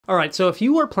Alright, so if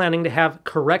you are planning to have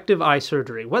corrective eye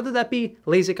surgery, whether that be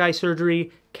LASIK eye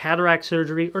surgery, cataract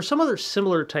surgery, or some other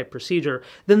similar type procedure,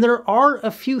 then there are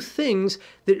a few things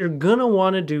that you're going to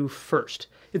want to do first.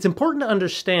 It's important to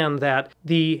understand that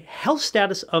the health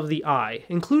status of the eye,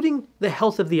 including the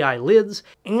health of the eyelids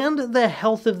and the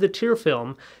health of the tear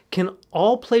film, can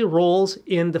all play roles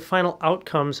in the final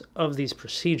outcomes of these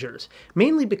procedures,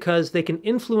 mainly because they can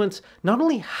influence not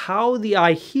only how the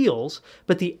eye heals,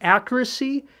 but the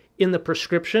accuracy in the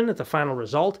prescription at the final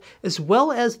result, as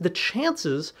well as the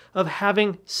chances of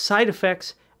having side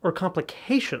effects or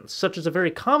complications, such as a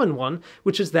very common one,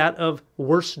 which is that of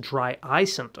worse dry eye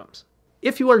symptoms.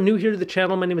 If you are new here to the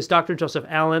channel, my name is Dr. Joseph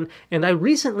Allen, and I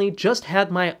recently just had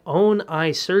my own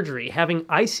eye surgery, having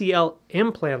ICL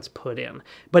implants put in.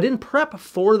 But in prep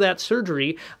for that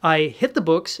surgery, I hit the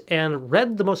books and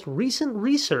read the most recent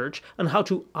research on how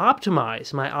to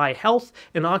optimize my eye health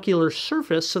and ocular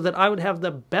surface so that I would have the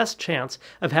best chance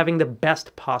of having the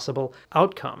best possible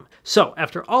outcome. So,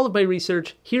 after all of my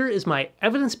research, here is my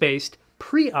evidence-based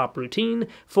pre-op routine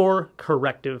for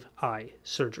corrective eye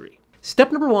surgery.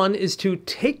 Step number one is to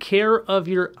take care of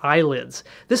your eyelids.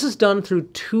 This is done through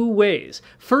two ways.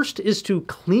 First is to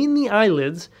clean the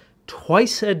eyelids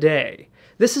twice a day.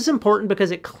 This is important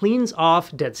because it cleans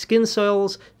off dead skin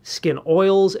cells, skin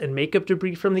oils, and makeup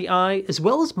debris from the eye, as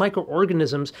well as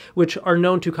microorganisms which are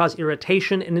known to cause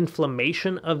irritation and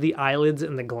inflammation of the eyelids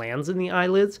and the glands in the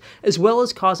eyelids, as well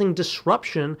as causing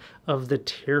disruption of the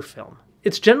tear film.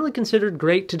 It's generally considered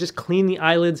great to just clean the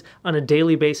eyelids on a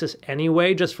daily basis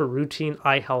anyway, just for routine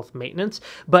eye health maintenance,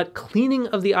 but cleaning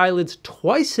of the eyelids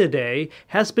twice a day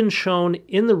has been shown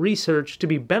in the research to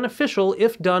be beneficial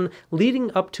if done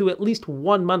leading up to at least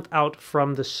 1 month out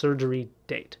from the surgery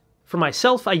date. For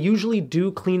myself, I usually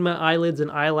do clean my eyelids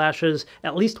and eyelashes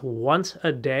at least once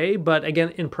a day, but again,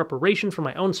 in preparation for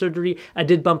my own surgery, I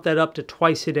did bump that up to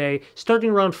twice a day, starting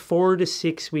around 4 to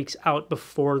 6 weeks out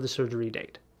before the surgery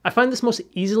date. I find this most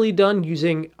easily done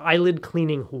using eyelid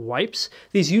cleaning wipes.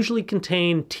 These usually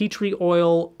contain tea tree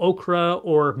oil, okra,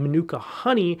 or manuka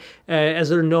honey, as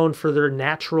they're known for their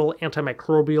natural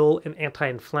antimicrobial and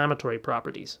anti-inflammatory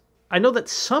properties. I know that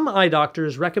some eye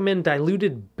doctors recommend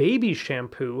diluted baby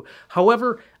shampoo.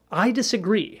 However, I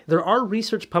disagree. There are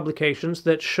research publications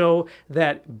that show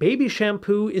that baby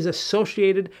shampoo is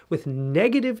associated with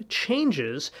negative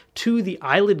changes to the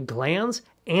eyelid glands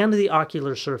and the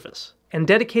ocular surface. And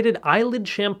dedicated eyelid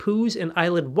shampoos and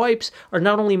eyelid wipes are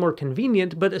not only more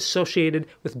convenient, but associated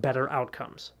with better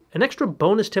outcomes. An extra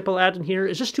bonus tip I'll add in here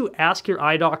is just to ask your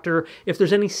eye doctor if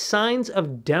there's any signs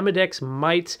of Demodex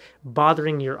mites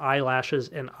bothering your eyelashes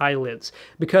and eyelids,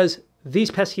 because these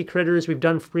pesky critters, we've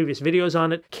done previous videos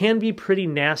on it, can be pretty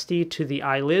nasty to the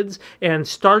eyelids, and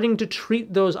starting to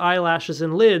treat those eyelashes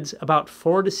and lids about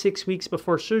 4 to 6 weeks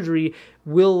before surgery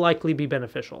will likely be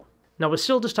beneficial. Now, we're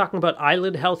still just talking about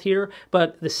eyelid health here,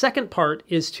 but the second part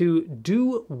is to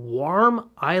do warm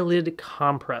eyelid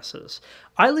compresses.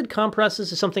 Eyelid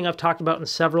compresses is something I've talked about in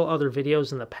several other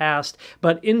videos in the past,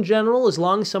 but in general, as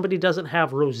long as somebody doesn't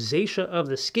have rosacea of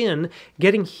the skin,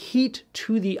 getting heat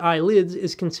to the eyelids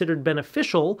is considered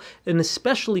beneficial, and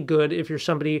especially good if you're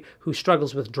somebody who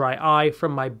struggles with dry eye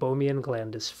from meibomian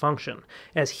gland dysfunction,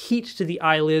 as heat to the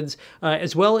eyelids,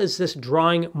 as well as this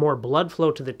drawing more blood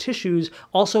flow to the tissues,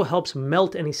 also helps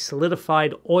melt any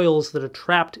solidified oils that are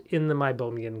trapped in the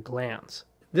meibomian glands.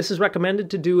 This is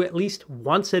recommended to do at least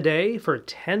once a day for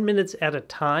 10 minutes at a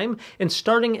time, and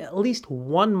starting at least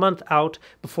 1 month out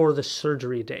before the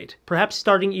surgery date. Perhaps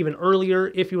starting even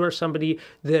earlier if you are somebody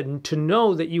to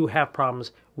know that you have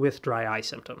problems with dry eye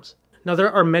symptoms. Now,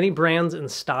 there are many brands and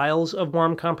styles of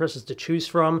warm compresses to choose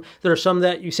from. There are some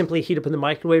that you simply heat up in the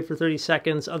microwave for 30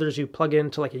 seconds, others you plug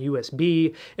into like a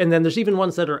USB, and then there's even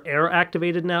ones that are air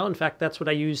activated now. In fact, that's what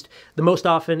I used the most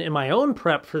often in my own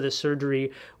prep for this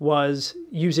surgery, was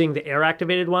using the air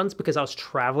activated ones because I was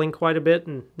traveling quite a bit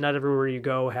and not everywhere you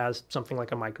go has something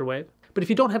like a microwave. But if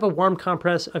you don't have a warm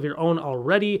compress of your own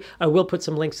already, I will put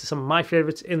some links to some of my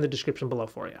favorites in the description below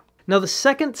for you. Now, the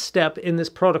second step in this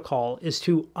protocol is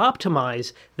to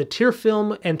optimize the tear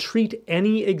film and treat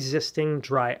any existing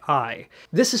dry eye.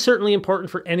 This is certainly important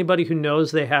for anybody who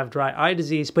knows they have dry eye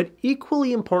disease, but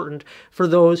equally important for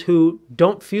those who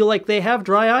don't feel like they have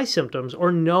dry eye symptoms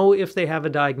or know if they have a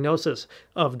diagnosis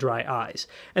of dry eyes.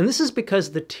 And this is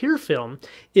because the tear film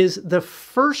is the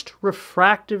first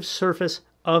refractive surface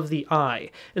of the eye.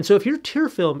 And so if your tear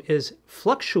film is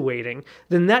fluctuating,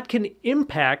 then that can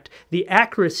impact the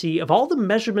accuracy of all the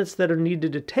measurements that are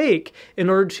needed to take in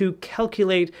order to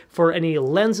calculate for any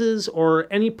lenses or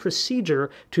any procedure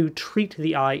to treat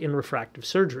the eye in refractive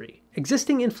surgery.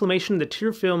 Existing inflammation in the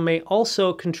tear film may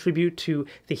also contribute to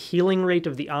the healing rate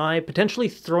of the eye, potentially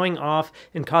throwing off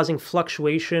and causing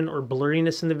fluctuation or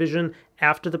blurriness in the vision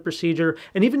after the procedure,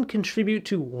 and even contribute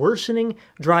to worsening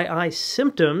dry eye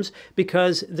symptoms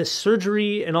because the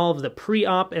surgery and all of the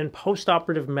pre-op and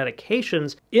post-operative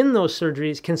medications in those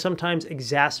surgeries can sometimes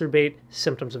exacerbate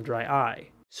symptoms of dry eye.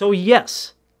 So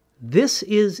yes, this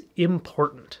is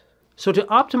important. So to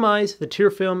optimize the tear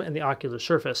film and the ocular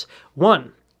surface,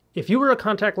 1, if you were a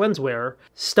contact lens wearer,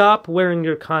 stop wearing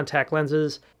your contact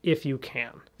lenses if you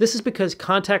can. This is because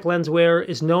contact lens wear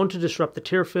is known to disrupt the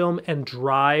tear film and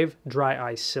drive dry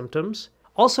eye symptoms.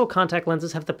 Also, contact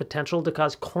lenses have the potential to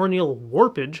cause corneal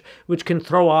warpage, which can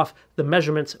throw off the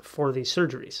measurements for these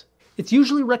surgeries. It's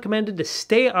usually recommended to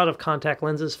stay out of contact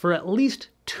lenses for at least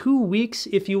 2 weeks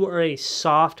if you are a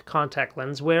soft contact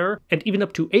lens wearer, and even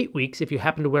up to 8 weeks if you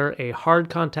happen to wear a hard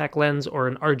contact lens or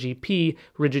an RGP,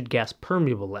 rigid gas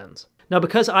permeable lens. Now,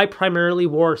 because I primarily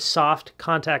wore soft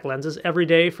contact lenses every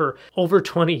day for over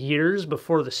 20 years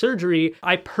before the surgery,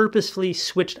 I purposefully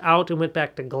switched out and went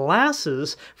back to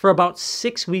glasses for about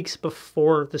 6 weeks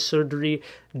before the surgery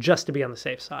just to be on the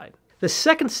safe side. The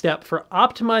second step for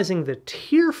optimizing the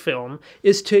tear film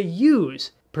is to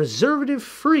use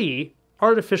preservative-free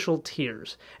artificial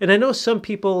tears. And I know some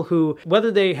people who, whether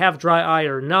they have dry eye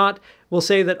or not, will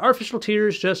say that artificial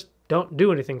tears just don't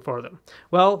do anything for them.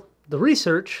 Well, the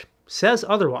research says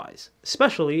otherwise,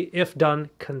 especially if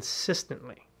done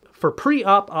consistently. For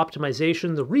pre-op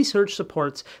optimization, the research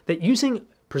supports that using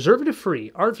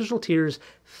preservative-free artificial tears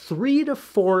 3 to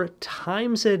 4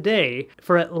 times a day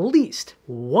for at least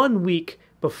 1 week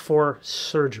before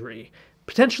surgery.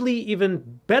 Potentially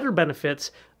even better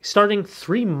benefits starting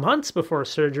 3 months before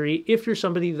surgery if you're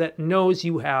somebody that knows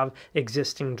you have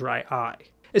existing dry eye.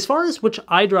 As far as which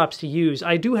eye drops to use,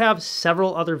 I do have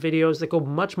several other videos that go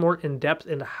much more in depth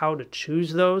into how to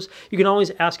choose those. You can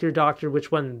always ask your doctor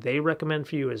which one they recommend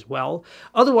for you as well.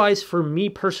 Otherwise, for me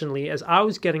personally, as I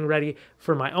was getting ready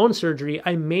for my own surgery,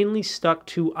 I mainly stuck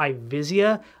to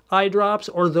Eyevisia eye drops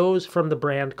or those from the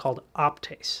brand called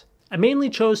Optase. I mainly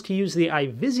chose to use the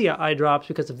Eyevisia eye drops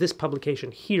because of this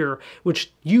publication here,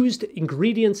 which used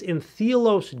ingredients in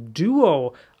Thilos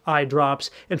Duo eye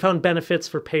drops and found benefits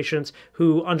for patients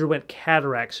who underwent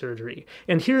cataract surgery.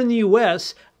 And here in the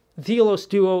US, Thilos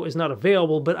Duo is not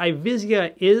available, but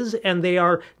Eyevisia is, and they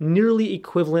are nearly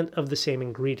equivalent of the same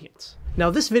ingredients. Now,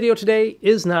 this video today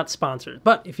is not sponsored,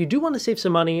 but if you do want to save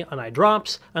some money on eye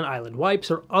drops, on eyelid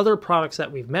wipes, or other products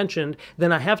that we've mentioned,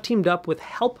 then I have teamed up with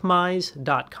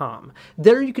helpmize.com.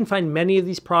 There you can find many of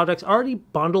these products already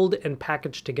bundled and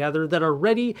packaged together that are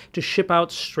ready to ship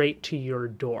out straight to your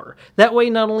door. That way,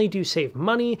 not only do you save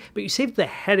money, but you save the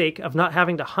headache of not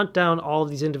having to hunt down all of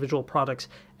these individual products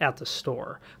at the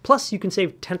store. Plus, you can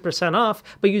save 10% off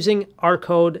by using our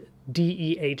code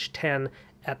DEH10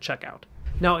 at checkout.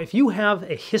 Now, if you have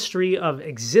a history of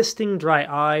existing dry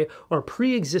eye or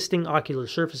pre-existing ocular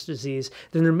surface disease,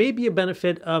 then there may be a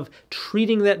benefit of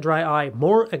treating that dry eye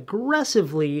more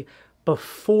aggressively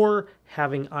before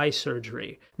having eye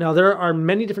surgery. Now, there are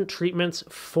many different treatments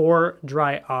for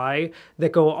dry eye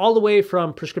that go all the way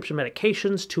from prescription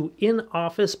medications to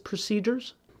in-office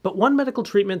procedures. But one medical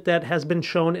treatment that has been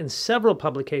shown in several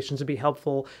publications to be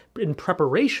helpful in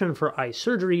preparation for eye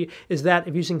surgery is that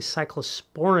of using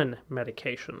cyclosporin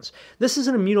medications. This is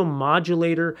an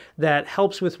immunomodulator that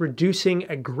helps with reducing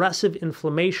aggressive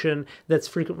inflammation that's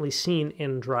frequently seen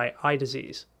in dry eye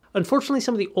disease. Unfortunately,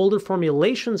 some of the older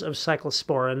formulations of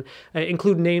cyclosporin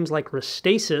include names like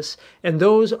Restasis, and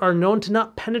those are known to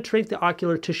not penetrate the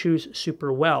ocular tissues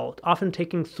super well, often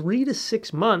taking 3 to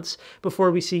 6 months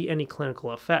before we see any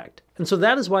clinical effect. And so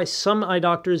that is why some eye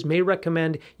doctors may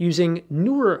recommend using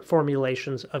newer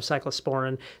formulations of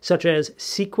cyclosporin, such as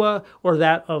Cequa or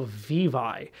that of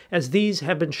Vivi, as these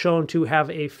have been shown to have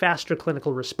a faster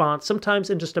clinical response, sometimes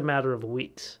in just a matter of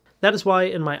weeks. That is why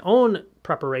in my own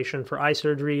preparation for eye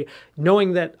surgery,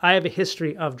 knowing that I have a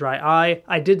history of dry eye,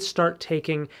 I did start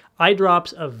taking eye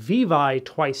drops of Vivi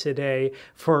twice a day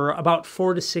for about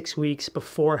 4 to 6 weeks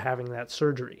before having that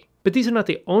surgery. But these are not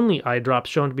the only eye drops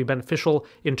shown to be beneficial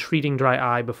in treating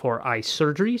dry eye before eye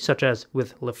surgery, such as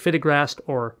with Lifitegrast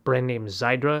or brand name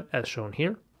Xiidra, as shown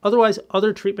here. Otherwise,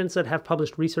 other treatments that have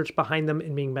published research behind them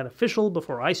in being beneficial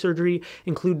before eye surgery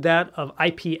include that of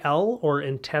IPL, or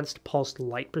intense pulsed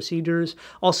light procedures,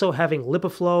 also having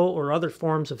LipiFlow or other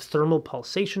forms of thermal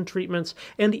pulsation treatments,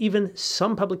 and even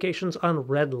some publications on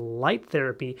red light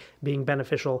therapy being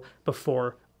beneficial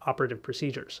before operative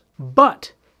procedures.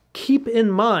 But keep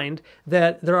in mind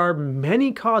that there are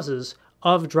many causes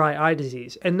of dry eye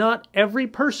disease, and not every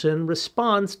person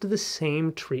responds to the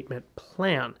same treatment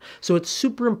plan. So it's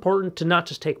super important to not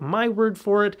just take my word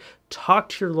for it, talk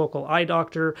to your local eye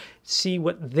doctor, see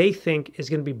what they think is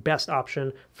going to be best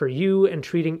option for you and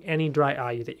treating any dry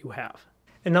eye that you have.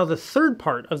 And now the third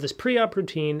part of this pre-op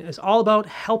routine is all about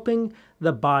helping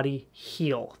the body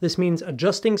heal. This means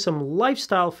adjusting some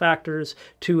lifestyle factors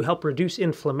to help reduce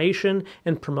inflammation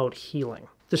and promote healing.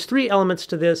 There's three elements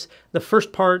to this. The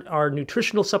first part are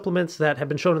nutritional supplements that have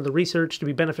been shown in the research to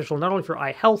be beneficial not only for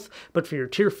eye health, but for your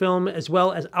tear film, as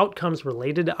well as outcomes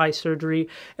related to eye surgery.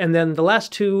 And then the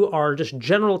last two are just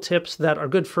general tips that are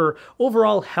good for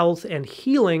overall health and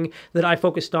healing that I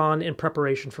focused on in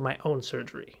preparation for my own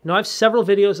surgery. Now, I have several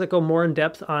videos that go more in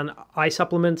depth on eye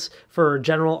supplements for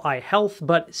general eye health,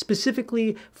 but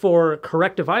specifically for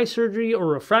corrective eye surgery or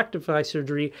refractive eye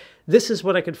surgery, this is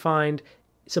what I could find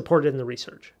supported in the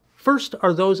research. First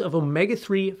are those of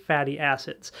omega-3 fatty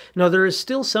acids. Now, there is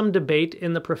still some debate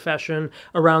in the profession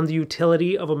around the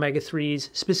utility of omega-3s,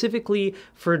 specifically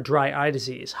for dry eye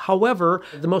disease. However,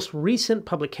 the most recent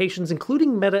publications,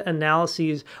 including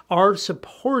meta-analyses, are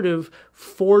supportive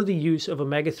for the use of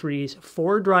omega-3s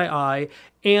for dry eye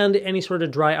and any sort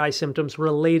of dry eye symptoms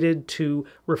related to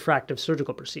refractive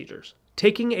surgical procedures.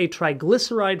 Taking a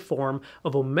triglyceride form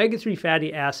of omega-3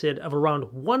 fatty acid of around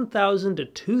 1,000 to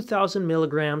 2,000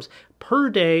 milligrams per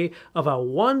day of a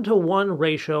 1-to-1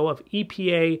 ratio of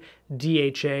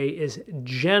EPA-DHA is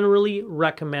generally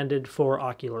recommended for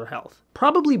ocular health.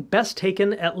 Probably best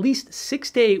taken at least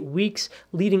 6 to 8 weeks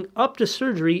leading up to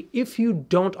surgery if you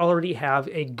don't already have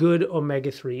a good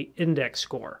omega-3 index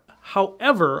score.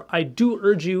 However, I do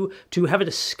urge you to have a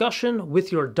discussion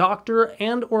with your doctor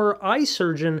and or eye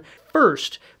surgeon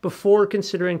first before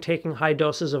considering taking high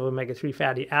doses of omega-3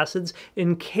 fatty acids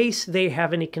in case they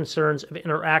have any concerns of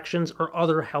interactions or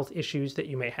other health issues that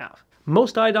you may have.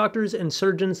 Most eye doctors and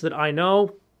surgeons that I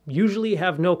know usually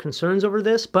have no concerns over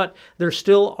this, but there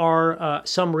still are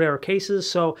some rare cases,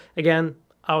 so again,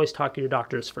 always talk to your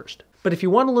doctors first. But if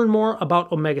you want to learn more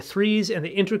about omega-3s and the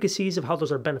intricacies of how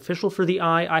those are beneficial for the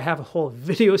eye, I have a whole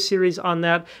video series on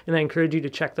that, and I encourage you to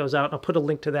check those out. I'll put a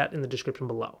link to that in the description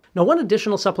below. Now, one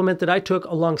additional supplement that I took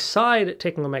alongside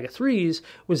taking omega-3s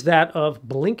was that of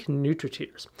Blink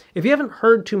NutriTears. If you haven't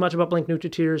heard too much about Blink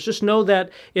NutriTears, just know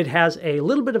that it has a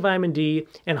little bit of vitamin D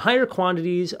and higher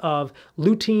quantities of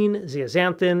lutein,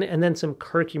 zeaxanthin, and then some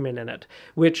curcumin in it,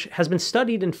 which has been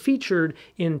studied and featured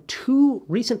in 2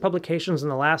 recent publications in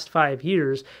the last 5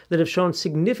 years that have shown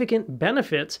significant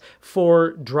benefits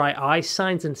for dry eye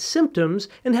signs and symptoms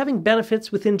and having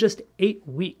benefits within just 8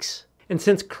 weeks. And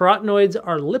since carotenoids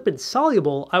are lipid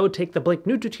soluble, I would take the Blink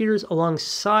NutriTears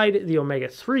alongside the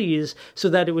omega-3s so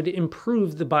that it would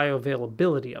improve the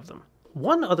bioavailability of them.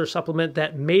 One other supplement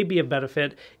that may be of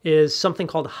benefit is something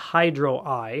called Hydro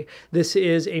Eye. This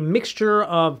is a mixture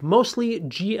of mostly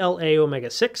GLA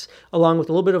omega-6 along with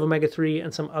a little bit of omega-3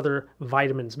 and some other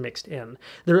vitamins mixed in.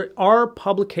 There are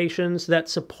publications that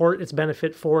support its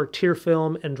benefit for tear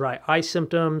film and dry eye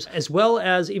symptoms, as well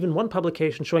as even one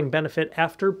publication showing benefit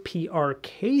after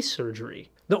PRK surgery.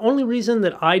 The only reason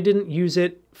that I didn't use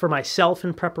it for myself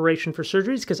in preparation for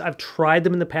surgery is because I've tried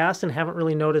them in the past and haven't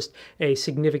really noticed a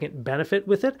significant benefit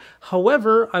with it.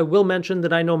 However, I will mention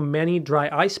that I know many dry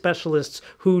eye specialists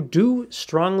who do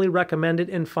strongly recommend it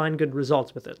and find good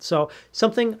results with it. So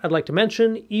something I'd like to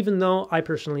mention, even though I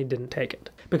personally didn't take it,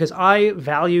 because I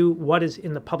value what is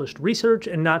in the published research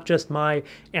and not just my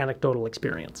anecdotal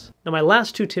experience. Now, my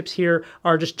last 2 tips here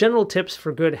are just general tips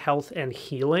for good health and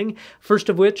healing. First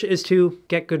of which is to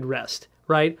get good rest.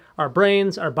 Right? Our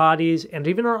brains, our bodies, and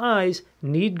even our eyes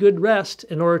need good rest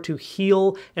in order to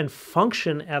heal and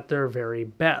function at their very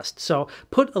best. So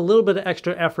put a little bit of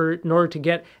extra effort in order to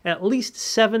get at least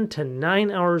 7 to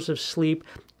 9 hours of sleep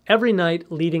every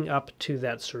night leading up to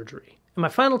that surgery. And my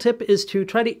final tip is to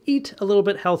try to eat a little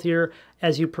bit healthier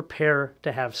as you prepare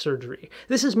to have surgery.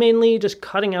 This is mainly just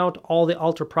cutting out all the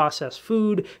ultra-processed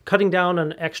food, cutting down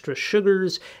on extra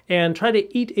sugars, and try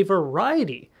to eat a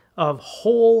variety of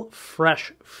whole,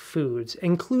 fresh foods,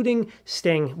 including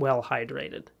staying well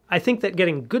hydrated. I think that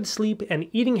getting good sleep and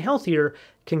eating healthier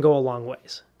can go a long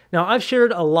ways. Now, I've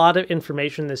shared a lot of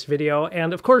information in this video,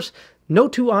 and of course, no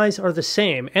 2 eyes are the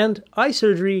same, and eye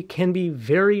surgery can be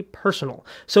very personal.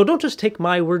 So don't just take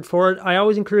my word for it. I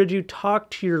always encourage you to talk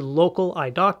to your local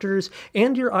eye doctors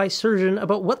and your eye surgeon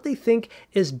about what they think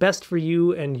is best for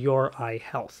you and your eye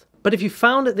health. But if you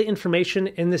found the information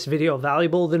in this video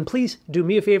valuable, then please do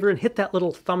me a favor and hit that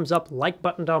little thumbs up like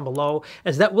button down below,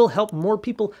 as that will help more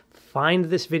people find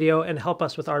this video and help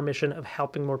us with our mission of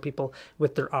helping more people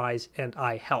with their eyes and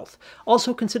eye health.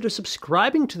 Also, consider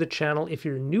subscribing to the channel if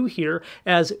you're new here,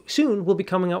 as soon we'll be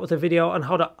coming out with a video on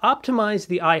how to optimize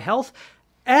the eye health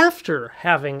after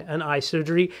having an eye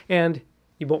surgery, and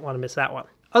you won't want to miss that one.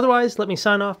 Otherwise, let me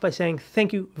sign off by saying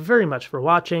thank you very much for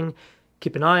watching.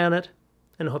 Keep an eye on it,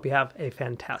 and I hope you have a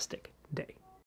fantastic day.